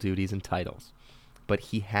royal duties and titles. But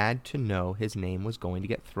he had to know his name was going to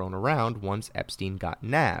get thrown around once Epstein got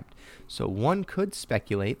nabbed. So one could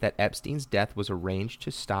speculate that Epstein's death was arranged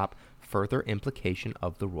to stop further implication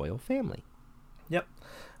of the royal family. Yep.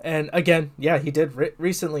 And again, yeah, he did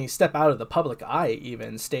recently step out of the public eye,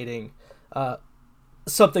 even stating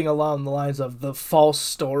something along the lines of the false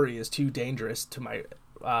story is too dangerous to my,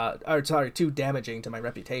 too damaging to my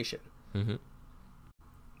reputation. Mm-hmm.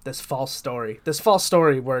 This false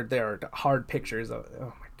story where there are hard pictures of,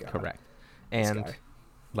 oh my God. Correct. And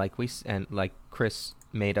like Chris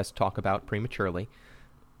made us talk about prematurely,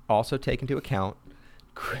 also take into account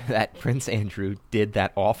that Prince Andrew did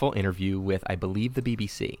that awful interview with, I believe, the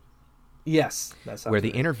BBC. Yes. That's where the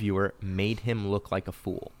interviewer made him look like a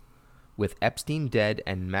fool. With Epstein dead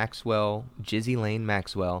and Ghislaine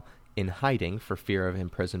Maxwell, in hiding for fear of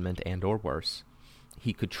imprisonment and or worse,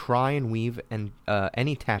 he could try and weave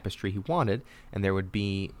any tapestry he wanted, and there would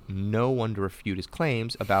be no one to refute his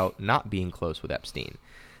claims about not being close with Epstein.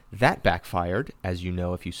 That backfired, as you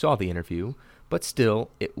know if you saw the interview, but still,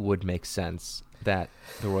 it would make sense that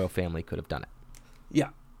the royal family could have done it. Yeah,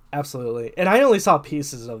 absolutely. And I only saw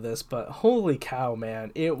pieces of this, but holy cow,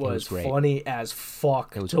 man, it was funny as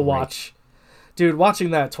fuck to watch. Dude, watching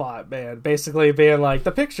that twat, man, basically being like,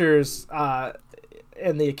 the pictures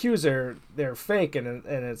and the accuser, they're fake and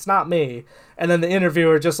it's not me. And then the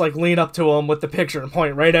interviewer just like lean up to him with the picture and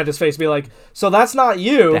point right at his face, be like, so that's not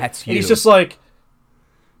you. That's you. And he's just like,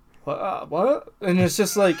 what? And it's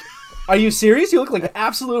just like, are you serious? You look like an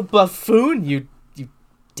absolute buffoon, you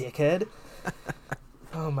dickhead.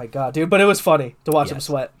 Oh my God, dude. But it was funny to watch him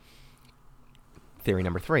sweat. Theory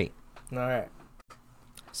number 3. All right.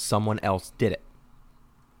 Someone else did it.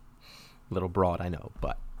 Little broad, I know,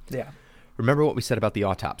 but... Yeah. Remember what we said about the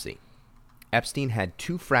autopsy. Epstein had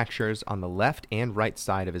 2 fractures on the left and right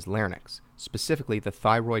side of his larynx, specifically the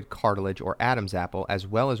thyroid cartilage or Adam's apple, as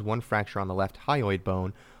well as 1 fracture on the left hyoid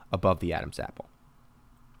bone above the Adam's apple.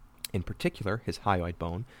 In particular, his hyoid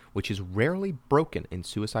bone, which is rarely broken in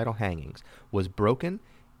suicidal hangings, was broken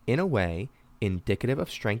in a way indicative of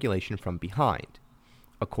strangulation from behind.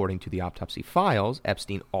 According to the autopsy files,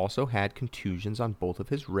 Epstein also had contusions on both of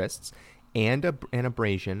his wrists and an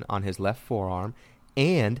abrasion on his left forearm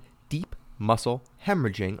and deep muscle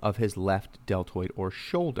hemorrhaging of his left deltoid or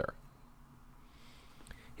shoulder.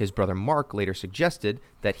 His brother Mark later suggested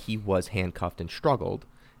that he was handcuffed and struggled.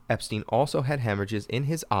 Epstein also had hemorrhages in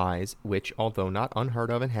his eyes, which, although not unheard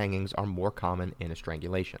of in hangings, are more common in a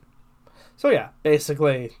strangulation. So yeah,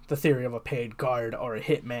 basically the theory of a paid guard or a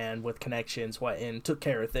hitman with connections went in, took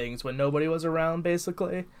care of things when nobody was around,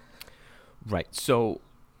 basically. Right. So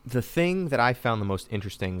the thing that I found the most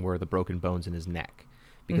interesting were the broken bones in his neck.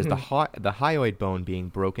 Because the hyoid bone being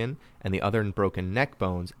broken and the other broken neck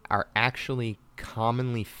bones are actually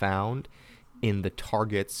commonly found in the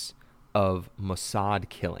targets of Mossad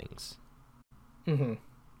killings. Mm-hmm.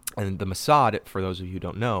 And the Mossad, for those of you who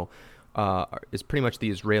don't know, is pretty much the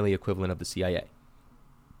Israeli equivalent of the CIA.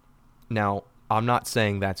 Now, I'm not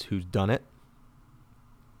saying that's who's done it.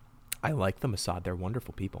 I like the Mossad. They're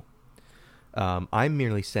wonderful people. I'm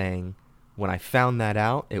merely saying when I found that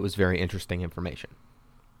out, it was very interesting information.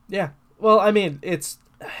 Yeah. Well, I mean, it's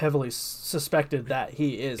heavily suspected that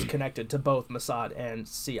he is connected to both Mossad and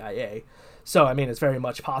CIA. So, I mean, it's very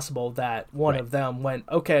much possible that one of them went,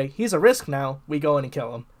 okay, he's a risk now. We go in and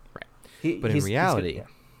kill him. Right. But in reality,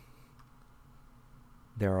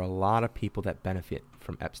 there are a lot of people that benefit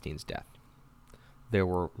from Epstein's death. There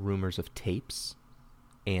were rumors of tapes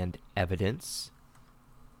and evidence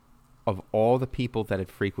of all the people that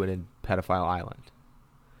had frequented Pedophile Island.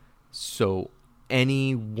 So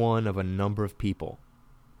any one of a number of people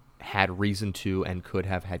had reason to and could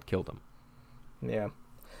have had killed him. Yeah.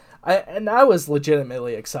 I was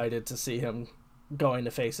legitimately excited to see him going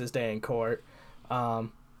to face his day in court.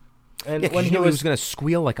 And when he was going to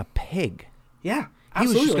squeal like a pig. Yeah, he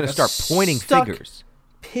was just going to start pointing fingers.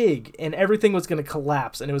 Pig, and everything was going to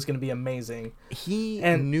collapse, and it was going to be amazing. He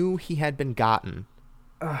knew he had been gotten.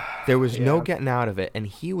 There was no getting out of it, and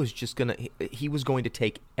he was going to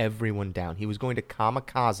take everyone down. He was going to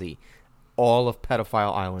kamikaze all of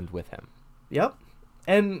Pedophile Island with him. Yep.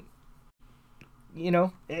 And,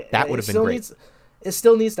 that would have been great. It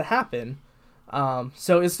still needs to happen.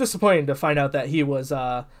 So it's disappointing to find out that he was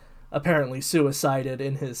apparently suicided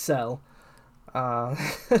in his cell.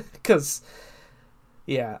 Because,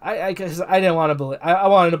 I didn't want to believe. I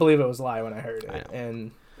wanted to believe it was a lie when I heard it,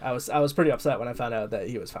 and I was pretty upset when I found out that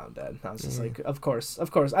he was found dead. I was just like, of course.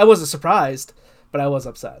 I wasn't surprised, but I was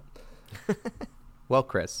upset. Well,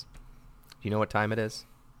 Chris, do you know what time it is?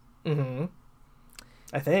 Mm-hmm.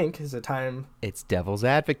 I think. Is it time? It's Devil's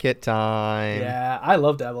Advocate time. Yeah, I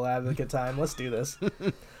love Devil Advocate time. Let's do this.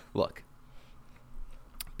 Look,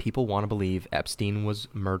 people want to believe Epstein was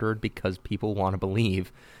murdered because people want to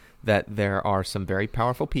believe that there are some very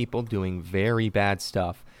powerful people doing very bad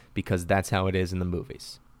stuff because that's how it is in the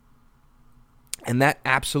movies. And that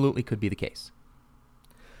absolutely could be the case.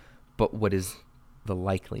 But what is the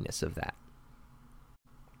likeliness of that?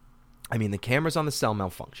 I mean, the cameras on the cell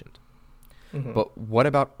malfunctioned. Mm-hmm. But what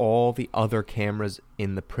about all the other cameras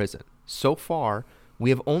in the prison? So far, we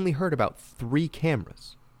have only heard about 3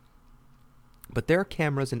 cameras. But there are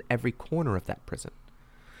cameras in every corner of that prison.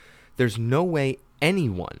 There's no way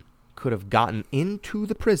anyone could have gotten into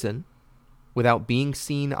the prison without being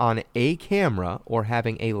seen on a camera or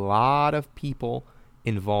having a lot of people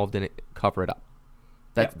involved in it cover it up.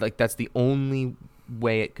 That's the only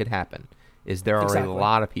way it could happen, is there are a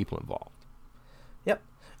lot of people involved. Yep.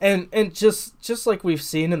 And just like we've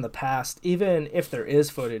seen in the past, even if there is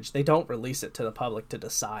footage, they don't release it to the public to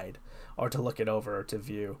decide or to look it over or to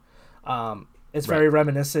view. It's very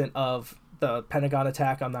reminiscent of the Pentagon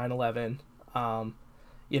attack on 9/11.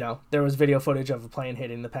 There was video footage of a plane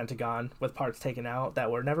hitting the Pentagon with parts taken out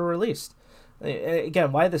that were never released.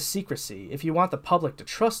 Again, why the secrecy? If you want the public to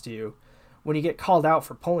trust you, when you get called out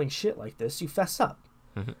for pulling shit like this, you fess up.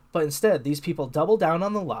 Mm-hmm. But instead, these people double down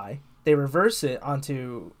on the lie. They reverse it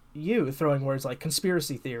onto you, throwing words like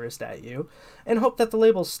conspiracy theorist at you, and hope that the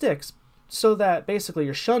label sticks so that basically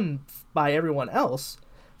you're shunned by everyone else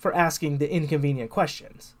for asking the inconvenient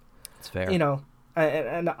questions. That's fair.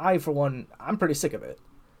 And I, for one, I'm pretty sick of it.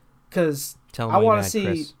 Because I want to see...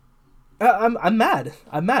 Chris. I'm mad.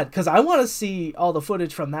 I'm mad because I want to see all the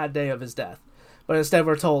footage from that day of his death. But instead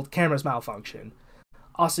we're told cameras malfunction.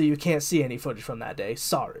 Also, you can't see any footage from that day.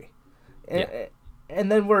 Sorry. Yeah.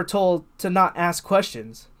 And then we're told to not ask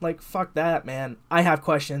questions. Like, fuck that, man. I have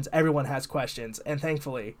questions. Everyone has questions. And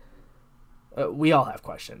thankfully, we all have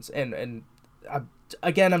questions. And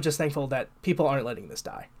I'm just thankful that people aren't letting this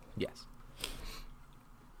die. Yes.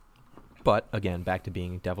 But, again, back to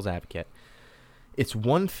being devil's advocate. It's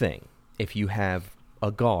one thing if you have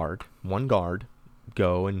one guard,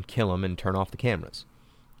 go and kill him and turn off the cameras.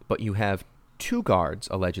 But you have 2 guards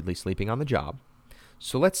allegedly sleeping on the job.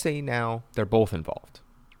 So let's say now they're both involved.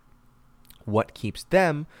 What keeps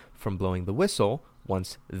them from blowing the whistle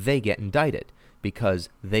once they get indicted? Because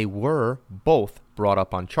they were both brought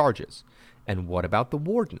up on charges. And what about the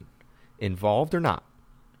warden? Involved or not?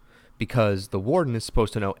 Because the warden is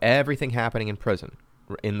supposed to know everything happening in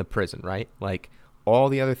the prison, right? Like, all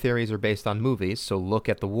the other theories are based on movies, so look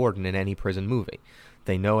at the warden in any prison movie.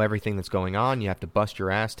 They know everything that's going on. You have to bust your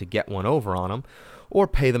ass to get one over on them, or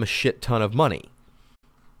pay them a shit ton of money.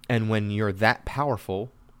 And when you're that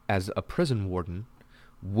powerful as a prison warden,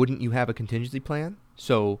 wouldn't you have a contingency plan?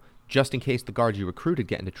 So, just in case the guards you recruited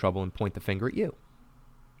get into trouble and point the finger at you.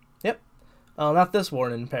 Yep. Not this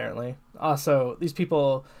warden, apparently. Also, these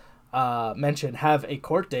people mentioned have a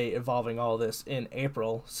court date involving all this in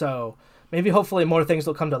April, so maybe hopefully more things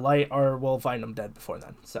will come to light, or we'll find them dead before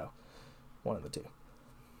then. So, one of the two.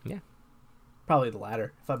 Yeah. Probably the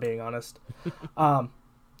latter, if I'm being honest.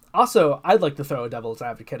 Also, I'd like to throw a devil's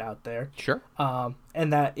advocate out there. Sure.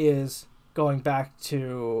 And that is going back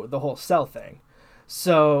to the whole cell thing.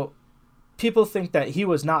 So, people think that he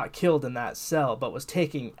was not killed in that cell, but was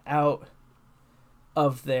taken out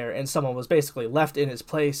of there, and someone was basically left in his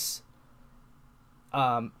place.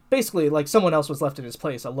 Basically, like someone else was left in his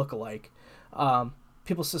place, a lookalike.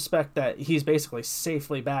 People suspect that he's basically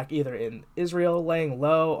safely back either in Israel laying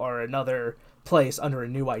low or another place under a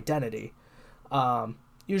new identity.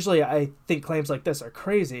 Usually I think claims like this are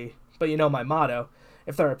crazy, but you know my motto,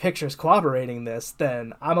 if there are pictures corroborating this,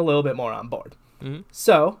 then I'm a little bit more on board. Mm-hmm.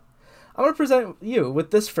 So, I'm going to present you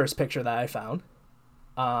with this first picture that I found.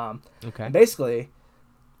 Okay. Basically,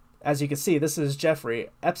 as you can see, this is Jeffrey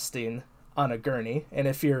Epstein on a gurney, and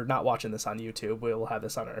if you're not watching this on YouTube, we'll have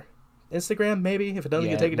this on our Instagram, maybe, if it doesn't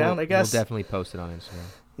get taken down, I guess. We'll definitely post it on Instagram.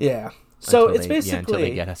 Yeah. So it's basically... until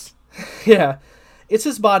they get us. Yeah. It's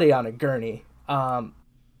his body on a gurney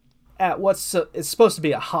at it's supposed to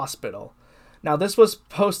be a hospital. Now, this was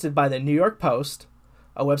posted by the New York Post,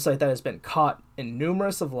 a website that has been caught in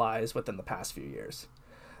numerous of lies within the past few years.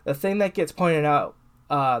 The thing that gets pointed out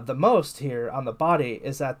the most here on the body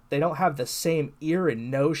is that they don't have the same ear and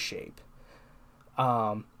nose shape.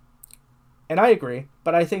 And I agree,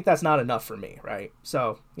 but I think that's not enough for me, right?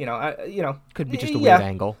 So, could be just a weird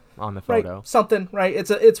angle on the photo. Right, something, right?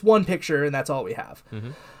 It's one picture, and that's all we have.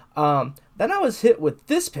 Mm-hmm. Then I was hit with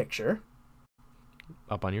this picture.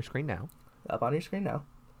 Up on your screen now.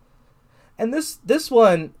 And this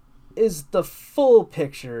one is the full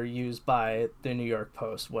picture used by the New York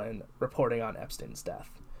Post when reporting on Epstein's death.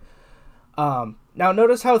 Now,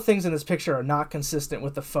 notice how things in this picture are not consistent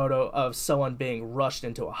with the photo of someone being rushed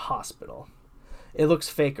into a hospital. it looks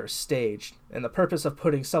fake or staged. And the purpose of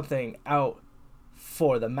putting something out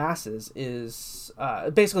for the masses is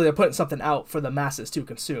basically they're putting something out for the masses to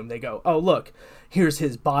consume. They go, oh, look, here's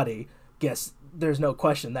his body. Guess there's no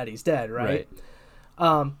question that he's dead, right?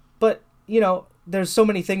 But, there's so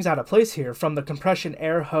many things out of place here, from the compression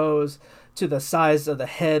air hose to the size of the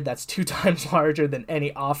head that's 2 times larger than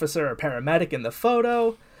any officer or paramedic in the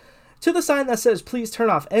photo, to the sign that says, please turn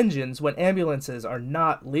off engines, when ambulances are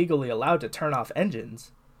not legally allowed to turn off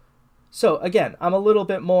engines. So, again, I'm a little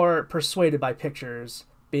bit more persuaded by pictures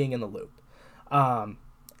being in the loop. I'll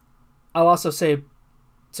also say,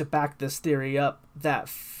 to back this theory up, that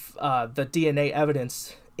the DNA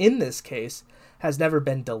evidence in this case has never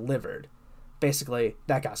been delivered. Basically,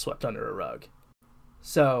 that got swept under a rug.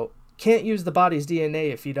 So, can't use the body's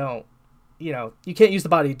DNA if you don't, you can't use the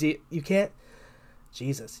body, you can't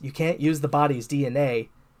use the body's DNA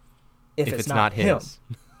if it's not him. His.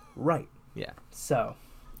 Right. Yeah. So,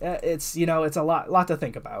 it's, it's a lot to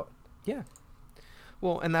think about. Yeah.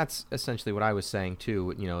 Well, and that's essentially what I was saying,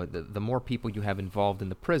 too. The more people you have involved in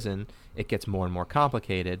the prison, it gets more and more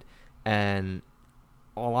complicated. And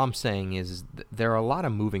all I'm saying is there are a lot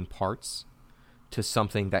of moving parts to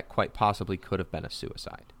something that quite possibly could have been a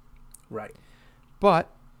suicide. Right. But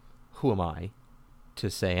who am I to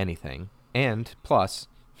say anything? And plus,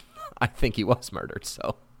 I think he was murdered,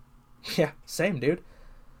 so. Yeah, same, dude.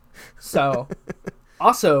 So,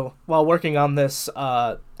 also, while working on this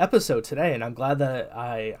episode today, and I'm glad that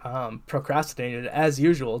I procrastinated as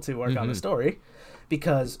usual to work on the story,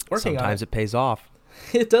 because working sometimes it pays off.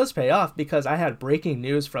 It does pay off, because I had breaking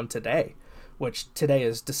news from today, which today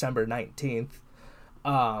is December 19th.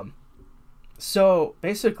 So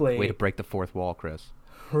basically, way to break the fourth wall, Chris.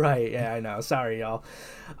 Right. Yeah, I know. Sorry, y'all.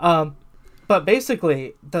 But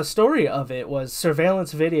basically, the story of it was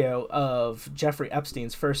surveillance video of Jeffrey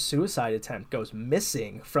Epstein's first suicide attempt goes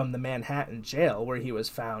missing from the Manhattan jail where he was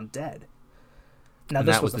found dead. Now, and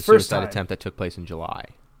this that was the the first suicide time. attempt that took place in July.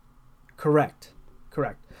 Correct.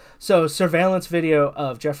 So, surveillance video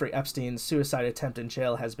of Jeffrey Epstein's suicide attempt in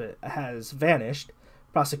jail has vanished.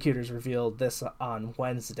 Prosecutors revealed this on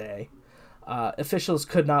Wednesday. Officials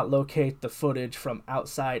could not locate the footage from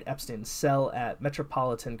outside Epstein's cell at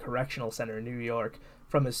Metropolitan Correctional Center in New York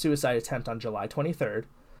from his suicide attempt on July 23rd.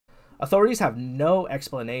 Authorities have no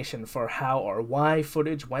explanation for how or why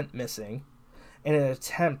footage went missing. In an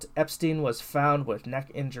attempt, Epstein was found with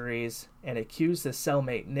neck injuries and accused his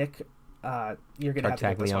cellmate Nick you're gonna have to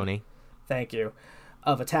get this one. Thank you.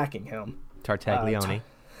 Of attacking him. Tartaglione.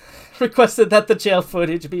 Requested that the jail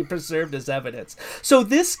footage be preserved as evidence. So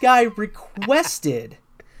this guy requested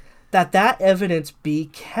that evidence be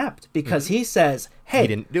kept because he says, hey, he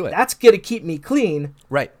didn't do it. That's going to keep me clean.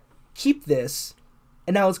 Right. Keep this.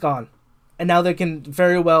 And now it's gone. And now they can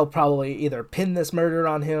very well probably either pin this murder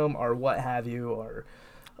on him or what have you, or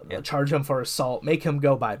charge him for assault, make him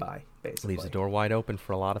go bye-bye, basically. Leaves the door wide open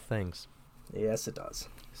for a lot of things. Yes, it does.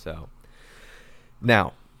 So,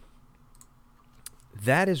 now,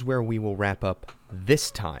 that is where we will wrap up this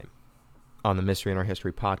time on the Mystery in Our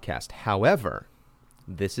History podcast. However,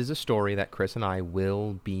 this is a story that Chris and I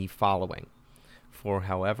will be following for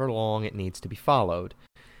however long it needs to be followed.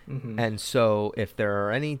 Mm-hmm. And so if there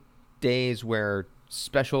are any days where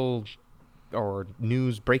special or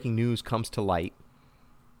breaking news comes to light,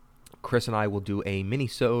 Chris and I will do a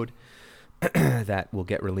mini-sode that will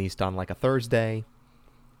get released on like a Thursday.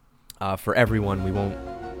 For everyone, we won't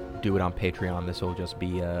do it on Patreon. This will just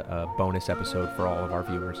be a bonus episode for all of our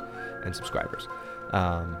viewers and subscribers,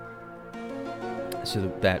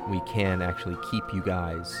 so that we can actually keep you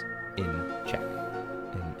guys in check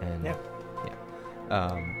and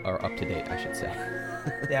or up to date, I should say.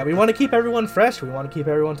 Yeah, we want to keep everyone fresh. We want to keep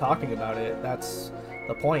everyone talking about it. That's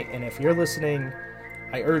the point. And if you're listening,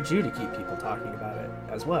 I urge you to keep people talking about it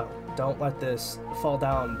as well. Don't let this fall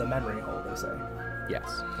down the memory hole, they say.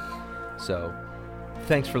 Yes. So,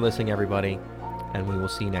 thanks for listening, everybody, and we will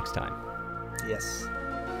see you next time. Yes.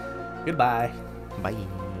 Goodbye. Bye.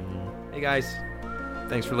 Hey, guys.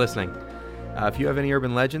 Thanks for listening. If you have any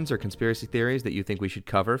urban legends or conspiracy theories that you think we should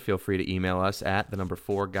cover, feel free to email us at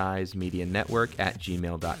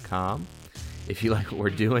 4guysmedianetwork@gmail.com. If you like what we're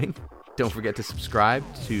doing, don't forget to subscribe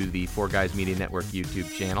to the 4 Guys Media Network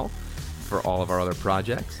YouTube channel for all of our other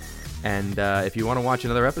projects. And if you want to watch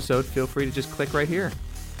another episode, feel free to just click right here.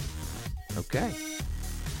 Okay.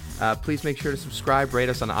 Please make sure to subscribe, rate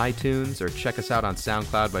us on iTunes, or check us out on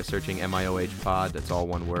SoundCloud by searching MIOH Pod. That's all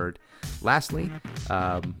one word. Lastly,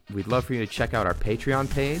 we'd love for you to check out our Patreon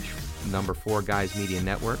page, 4 Guys Media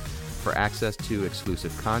Network, for access to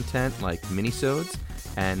exclusive content like minisodes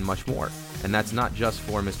and much more. And that's not just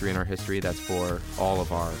for Mystery in Our History, that's for all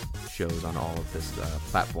of our shows on all of this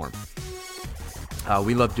platform.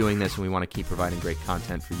 We love doing this, and we want to keep providing great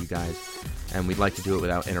content for you guys, and we'd like to do it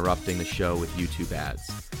without interrupting the show with YouTube ads.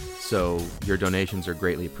 So your donations are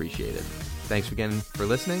greatly appreciated. Thanks again for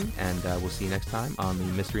listening, and we'll see you next time on the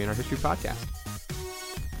Mystery in Our History podcast.